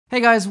Hey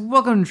guys,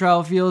 welcome to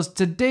Travel Feels.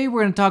 Today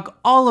we're going to talk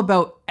all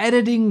about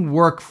editing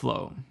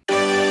workflow.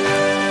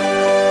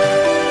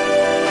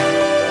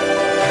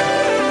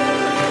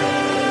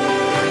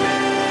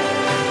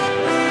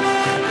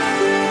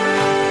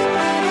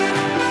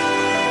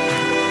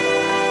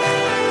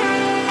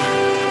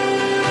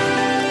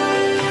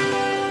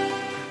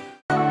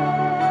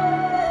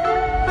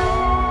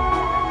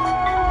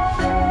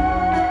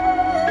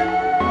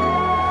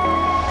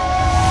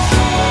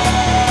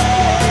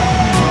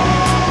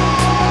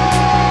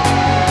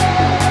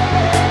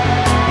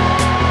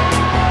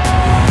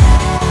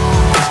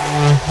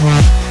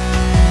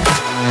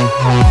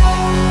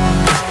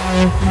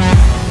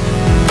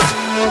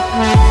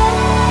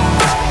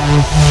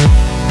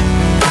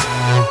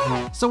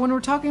 So when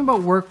we're talking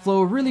about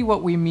workflow, really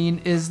what we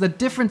mean is the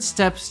different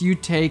steps you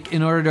take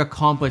in order to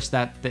accomplish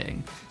that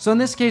thing. So in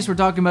this case, we're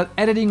talking about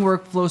editing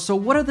workflow. So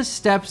what are the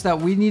steps that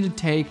we need to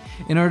take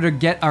in order to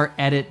get our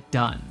edit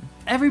done?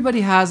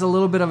 Everybody has a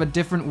little bit of a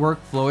different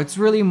workflow. It's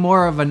really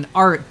more of an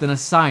art than a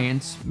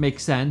science,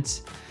 makes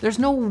sense. There's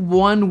no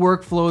one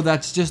workflow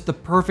that's just the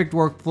perfect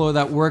workflow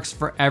that works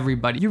for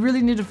everybody. You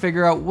really need to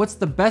figure out what's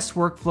the best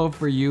workflow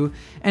for you,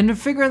 and to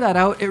figure that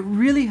out, it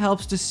really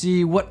helps to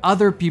see what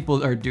other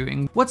people are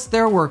doing. What's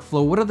their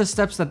workflow? What are the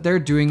steps that they're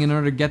doing in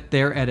order to get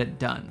their edit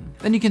done?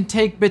 Then you can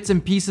take bits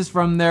and pieces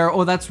from there.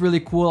 Oh, that's really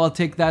cool. I'll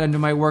take that into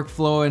my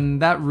workflow,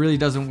 and that really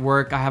doesn't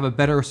work. I have a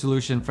better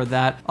solution for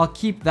that. I'll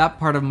keep that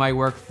part of my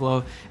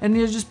workflow. And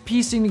you're just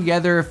piecing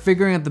together,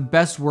 figuring out the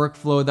best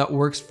workflow that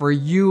works for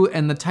you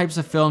and the types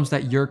of films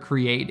that you're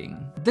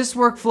creating. This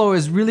workflow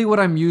is really what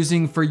I'm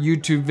using for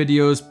YouTube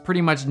videos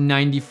pretty much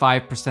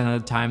 95% of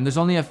the time. There's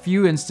only a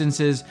few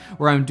instances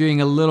where I'm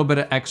doing a little bit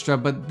of extra,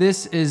 but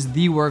this is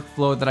the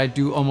workflow that I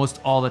do almost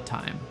all the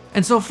time.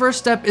 And so first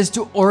step is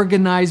to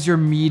organize your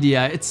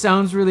media. It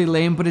sounds really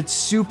lame, but it's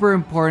super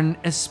important,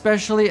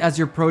 especially as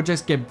your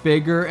projects get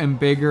bigger and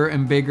bigger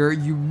and bigger.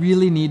 You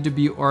really need to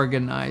be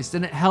organized,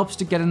 and it helps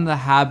to get in the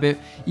habit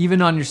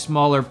even on your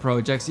smaller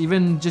projects,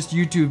 even just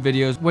YouTube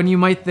videos. When you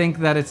might think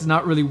that it's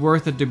not really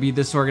worth it to be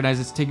this organized,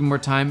 it's taking more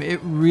time,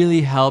 it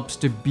really helps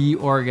to be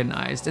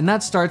organized. And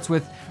that starts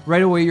with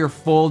right away your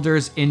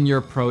folders in your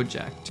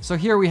project. So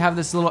here we have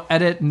this little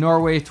edit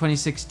Norway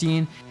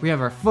 2016. We have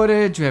our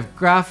footage, we have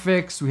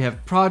graphics, we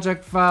have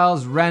project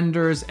files,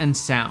 renders, and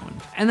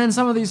sound. And then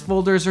some of these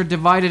folders are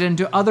divided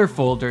into other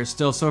folders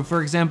still. So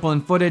for example,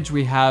 in footage,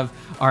 we have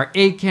our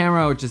A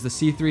camera, which is the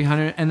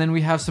C300, and then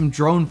we have some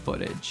drone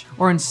footage.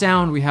 Or in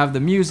sound, we have the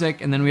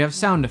music, and then we have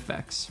sound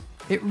effects.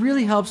 It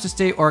really helps to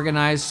stay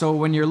organized, so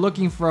when you're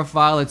looking for a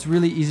file, it's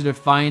really easy to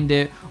find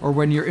it, or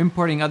when you're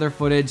importing other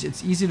footage,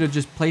 it's easy to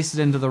just place it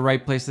into the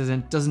right places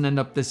and it doesn't end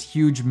up this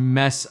huge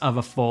mess of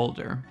a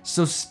folder.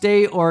 So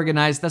stay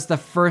organized. That's the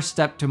first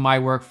step to my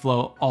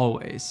workflow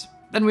always.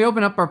 Then we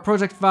open up our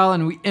project file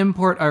and we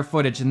import our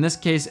footage. In this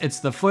case, it's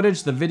the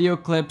footage, the video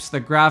clips,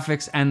 the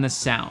graphics, and the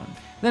sound.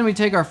 Then we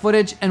take our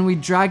footage and we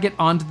drag it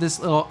onto this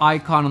little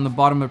icon on the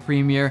bottom of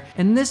Premiere,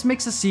 and this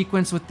makes a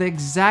sequence with the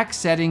exact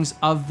settings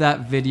of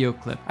that video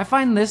clip. I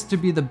find this to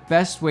be the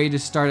best way to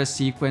start a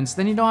sequence.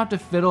 Then you don't have to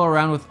fiddle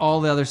around with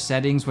all the other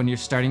settings when you're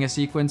starting a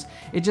sequence.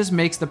 It just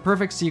makes the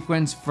perfect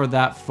sequence for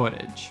that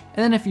footage.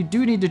 And then if you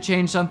do need to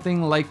change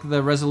something like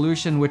the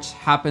resolution, which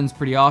happens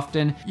pretty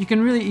often, you can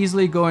really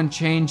easily go and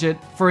change it.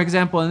 For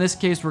example, in this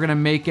case, we're gonna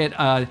make it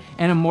an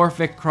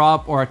anamorphic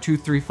crop or a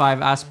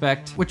 235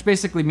 aspect, which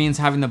basically means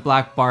having the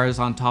black bars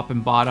on top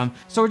and bottom.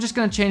 So we're just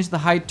gonna change the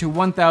height to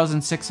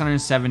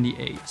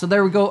 1678. So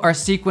there we go, our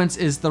sequence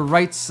is the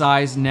right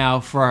size now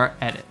for our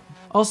edit.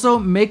 Also,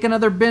 make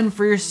another bin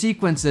for your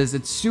sequences.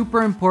 It's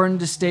super important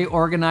to stay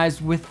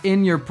organized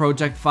within your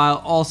project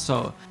file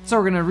also. So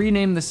we're gonna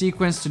rename the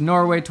sequence to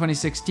Norway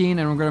 2016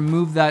 and we're gonna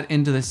move that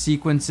into the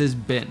sequences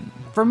bin.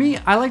 For me,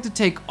 I like to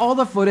take all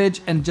the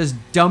footage and just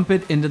dump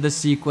it into the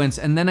sequence,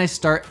 and then I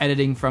start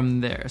editing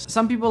from there.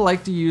 Some people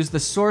like to use the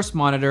source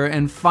monitor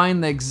and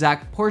find the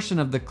exact portion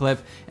of the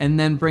clip and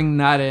then bring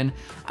that in.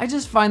 I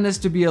just find this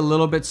to be a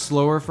little bit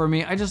slower for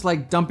me. I just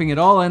like dumping it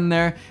all in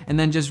there and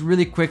then just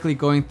really quickly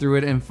going through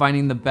it and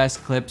finding the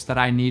best clips that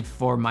I need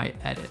for my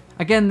edit.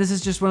 Again, this is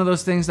just one of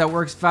those things that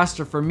works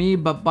faster for me,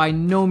 but by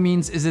no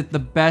means is it the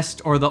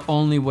best or the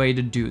only way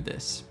to do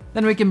this.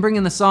 Then we can bring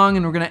in the song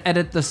and we're gonna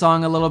edit the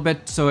song a little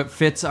bit so it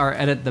fits our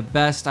edit the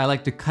best. I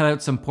like to cut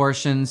out some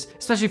portions,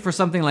 especially for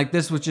something like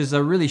this, which is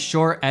a really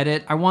short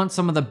edit. I want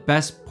some of the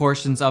best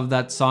portions of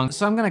that song.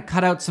 So I'm gonna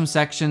cut out some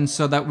sections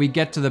so that we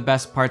get to the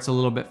best parts a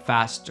little bit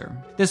faster.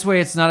 This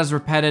way it's not as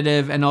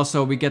repetitive, and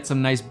also we get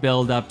some nice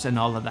build-ups and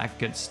all of that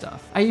good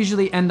stuff. I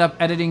usually end up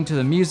editing to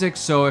the music,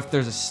 so if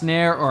there's a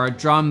snare or a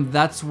drum,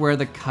 that's where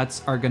the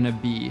cuts are gonna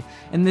be.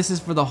 And this is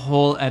for the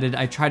whole edit.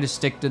 I try to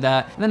stick to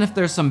that. And then if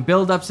there's some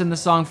build-ups in the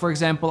song, for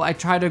example, I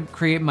try to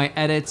create my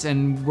edits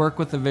and work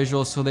with the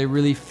visuals so they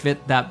really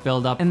fit that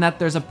build-up and that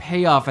there's a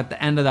payoff at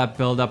the end of that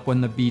build-up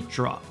when the beat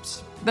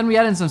drops. Then we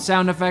add in some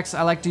sound effects.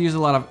 I like to use a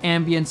lot of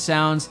ambient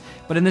sounds,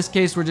 but in this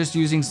case, we're just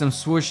using some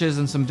swooshes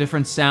and some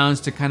different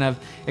sounds to kind of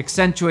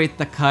accentuate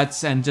the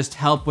cuts and just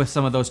help with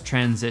some of those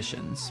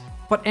transitions.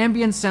 But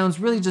ambient sounds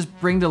really just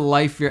bring to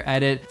life your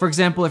edit. For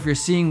example, if you're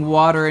seeing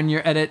water in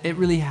your edit, it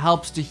really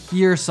helps to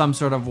hear some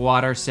sort of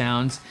water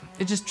sounds.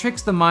 It just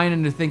tricks the mind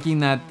into thinking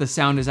that the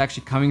sound is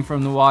actually coming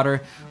from the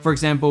water. For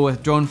example,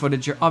 with drone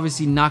footage, you're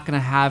obviously not gonna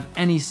have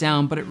any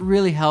sound, but it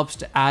really helps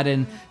to add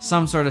in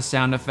some sort of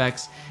sound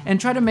effects and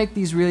try to make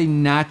these really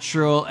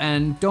natural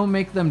and don't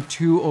make them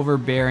too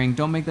overbearing.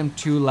 Don't make them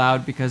too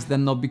loud because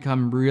then they'll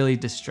become really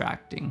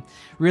distracting.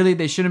 Really,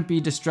 they shouldn't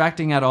be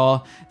distracting at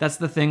all. That's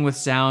the thing with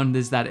sound,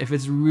 is that if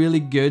it's really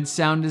good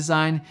sound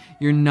design,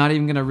 you're not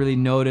even gonna really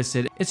notice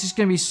it. It's just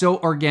gonna be so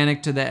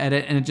organic to the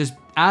edit and it just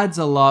adds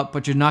a lot,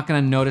 but you're not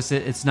gonna notice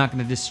it. It's not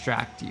gonna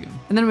distract you.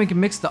 And then we can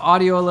mix the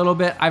audio a little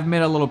bit. I've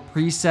made a little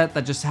preset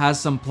that just has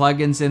some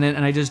plugins in it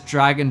and I just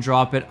drag and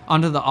drop it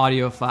onto the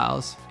audio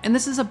files. And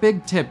this is a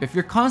big tip. If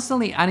you're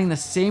constantly adding the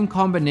same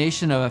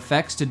combination of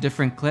effects to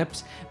different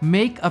clips,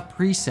 make a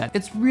preset.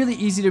 It's really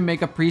easy to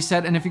make a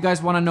preset, and if you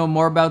guys wanna know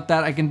more about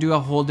that, I can do a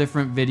whole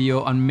different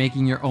video on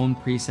making your own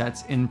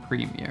presets in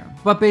Premiere.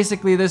 But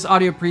basically, this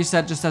audio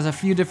preset just has a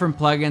few different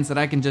plugins that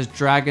I can just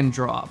drag and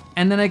drop.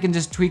 And then I can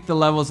just tweak the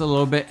levels a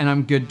little bit and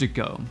I'm good to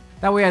go.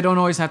 That way I don't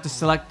always have to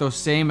select those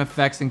same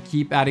effects and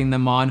keep adding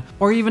them on,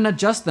 or even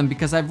adjust them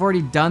because I've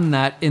already done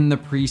that in the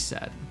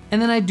preset.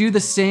 And then I do the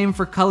same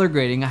for color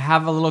grading. I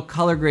have a little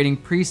color grading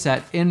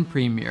preset in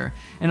Premiere.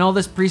 And all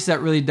this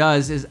preset really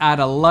does is add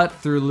a LUT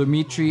through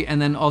Lumetri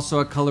and then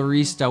also a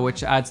colorista,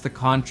 which adds the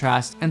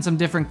contrast and some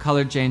different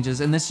color changes.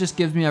 And this just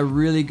gives me a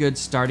really good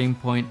starting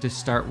point to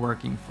start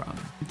working from.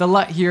 The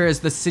LUT here is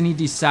the Cine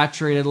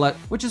Desaturated LUT,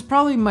 which is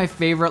probably my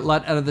favorite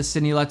LUT out of the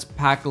Cine LUTs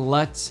pack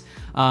LUTs.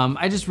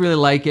 I just really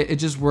like it. It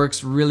just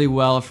works really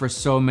well for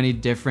so many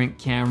different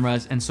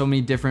cameras and so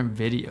many different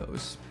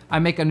videos. I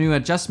make a new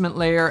adjustment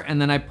layer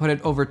and then I put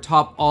it over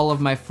top all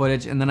of my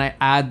footage and then I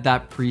add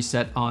that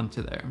preset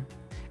onto there.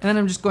 And then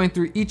I'm just going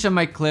through each of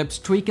my clips,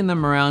 tweaking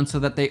them around so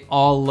that they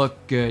all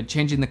look good,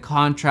 changing the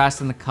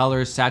contrast and the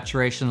color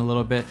saturation a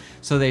little bit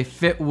so they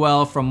fit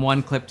well from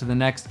one clip to the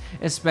next,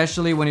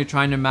 especially when you're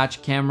trying to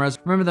match cameras.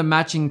 Remember the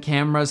matching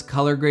cameras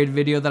color grade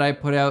video that I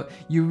put out?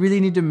 You really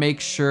need to make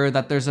sure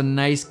that there's a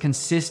nice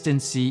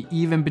consistency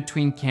even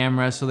between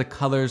cameras so the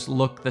colors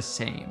look the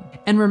same.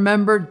 And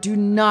remember, do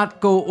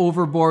not go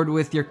overboard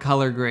with your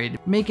color grade.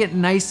 Make it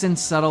nice and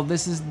subtle.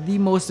 This is the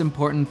most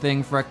important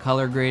thing for a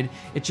color grade.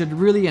 It should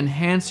really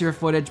enhance your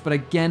footage, but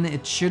again,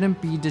 it shouldn't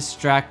be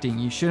distracting.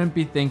 You shouldn't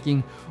be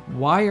thinking,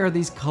 why are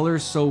these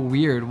colors so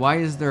weird? Why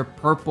is there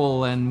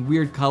purple and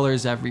weird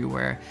colors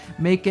everywhere?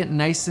 Make it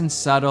nice and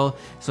subtle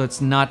so it's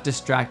not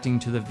distracting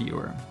to the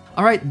viewer.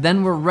 All right,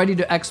 then we're ready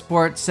to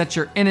export. Set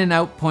your in and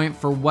out point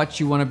for what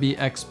you want to be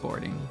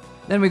exporting.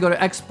 Then we go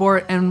to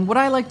export, and what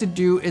I like to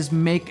do is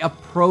make a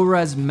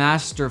ProRes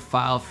master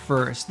file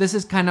first. This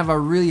is kind of a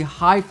really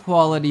high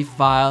quality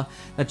file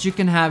that you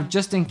can have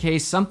just in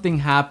case something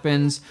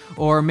happens,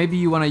 or maybe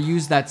you want to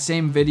use that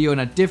same video in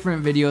a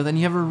different video, then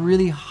you have a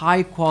really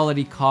high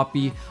quality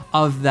copy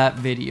of that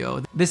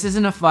video. This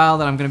isn't a file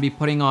that I'm going to be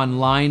putting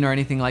online or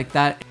anything like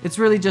that. It's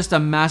really just a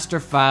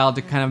master file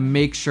to kind of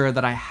make sure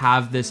that I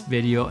have this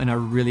video in a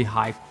really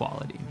high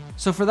quality.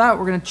 So for that,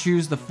 we're gonna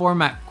choose the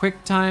format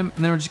QuickTime, and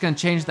then we're just gonna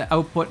change the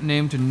output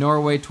name to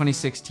Norway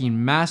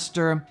 2016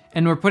 Master.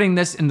 And we're putting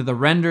this into the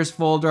renders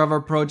folder of our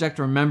project.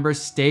 Remember,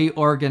 stay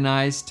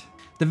organized.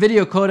 The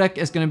video codec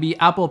is gonna be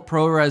Apple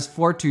ProRes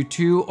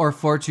 422 or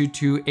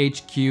 422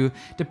 HQ,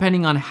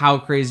 depending on how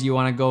crazy you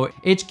wanna go.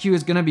 HQ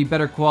is gonna be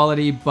better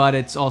quality, but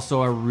it's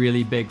also a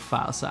really big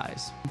file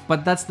size.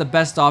 But that's the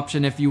best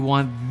option if you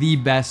want the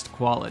best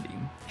quality.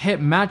 Hit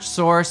match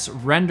source,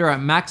 render at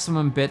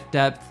maximum bit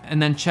depth,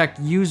 and then check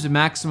use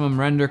maximum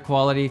render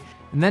quality,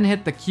 and then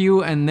hit the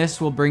Q, and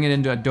this will bring it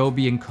into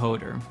Adobe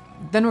Encoder.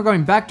 Then we're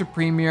going back to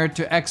Premiere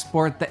to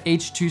export the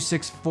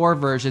H.264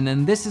 version,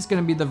 and this is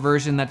gonna be the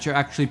version that you're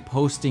actually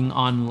posting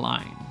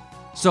online.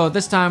 So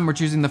this time we're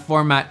choosing the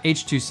format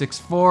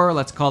H.264,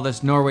 let's call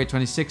this Norway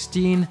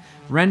 2016,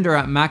 render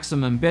at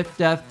maximum bit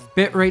depth.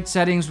 Bitrate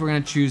settings, we're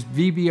gonna choose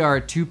VBR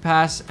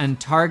 2-pass and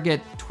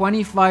target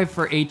 25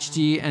 for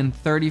HD and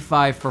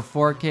 35 for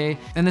 4K.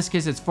 In this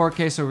case it's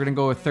 4K, so we're gonna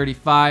go with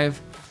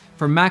 35.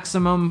 For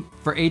maximum,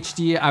 for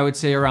HD, I would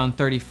say around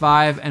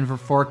 35, and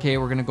for 4K,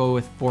 we're gonna go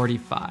with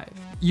 45.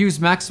 Use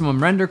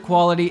maximum render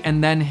quality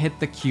and then hit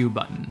the Q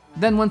button.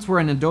 Then once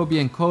we're in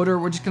Adobe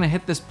Encoder, we're just gonna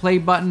hit this play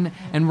button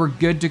and we're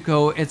good to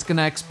go. It's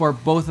gonna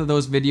export both of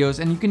those videos,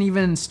 and you can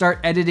even start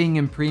editing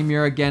in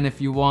Premiere again if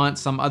you want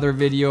some other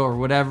video or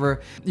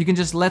whatever. You can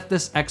just let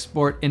this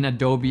export in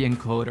Adobe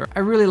Encoder. I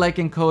really like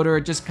Encoder,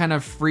 it just kind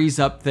of frees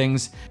up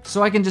things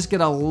so I can just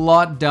get a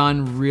lot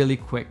done really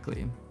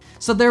quickly.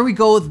 So there we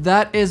go,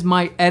 that is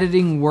my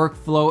editing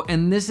workflow,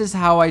 and this is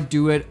how I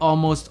do it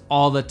almost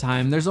all the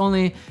time. There's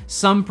only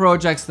some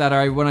projects that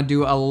I wanna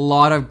do a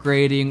lot of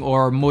grading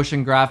or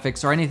motion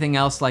graphics or anything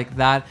else like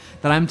that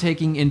I'm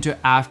taking into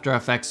After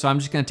Effects. So I'm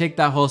just gonna take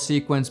that whole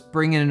sequence,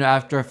 bring it into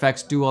After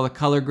Effects, do all the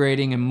color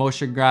grading and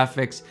motion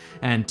graphics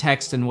and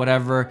text and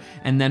whatever,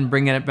 and then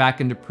bring it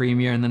back into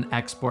Premiere and then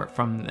export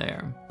from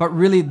there. But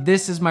really,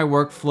 this is my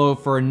workflow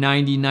for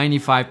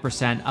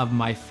 90–95% of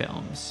my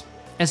films.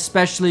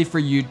 especially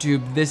for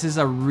YouTube. This is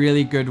a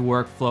really good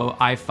workflow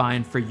I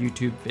find for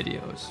YouTube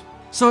videos.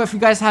 So if you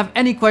guys have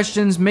any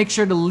questions, make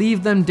sure to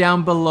leave them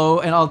down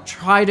below and I'll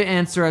try to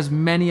answer as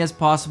many as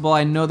possible.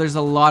 I know there's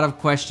a lot of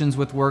questions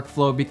with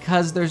workflow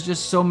because there's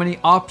just so many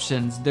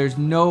options. There's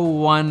no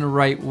one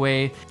right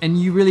way and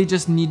you really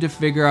just need to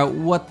figure out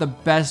what the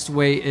best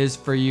way is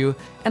for you.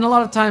 And a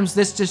lot of times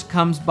this just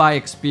comes by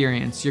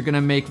experience. You're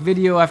gonna make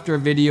video after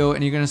video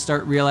and you're gonna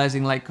start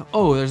realizing like,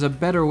 oh, there's a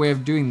better way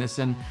of doing this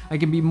and I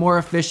can be more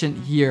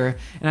efficient here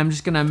and I'm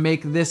just gonna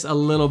make this a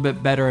little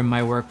bit better in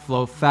my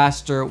workflow,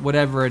 faster,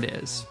 whatever it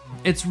is.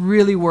 It's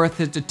really worth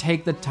it to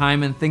take the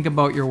time and think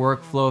about your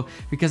workflow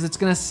because it's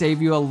gonna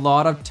save you a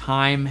lot of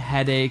time,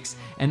 headaches,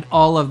 and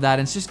all of that.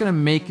 And it's just gonna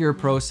make your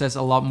process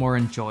a lot more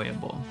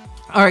enjoyable.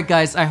 Alright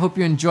guys, I hope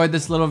you enjoyed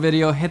this little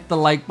video. Hit the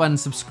like button,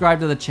 subscribe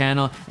to the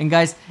channel, and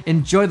guys,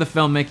 enjoy the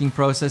filmmaking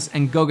process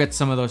and go get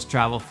some of those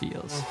travel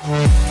feels.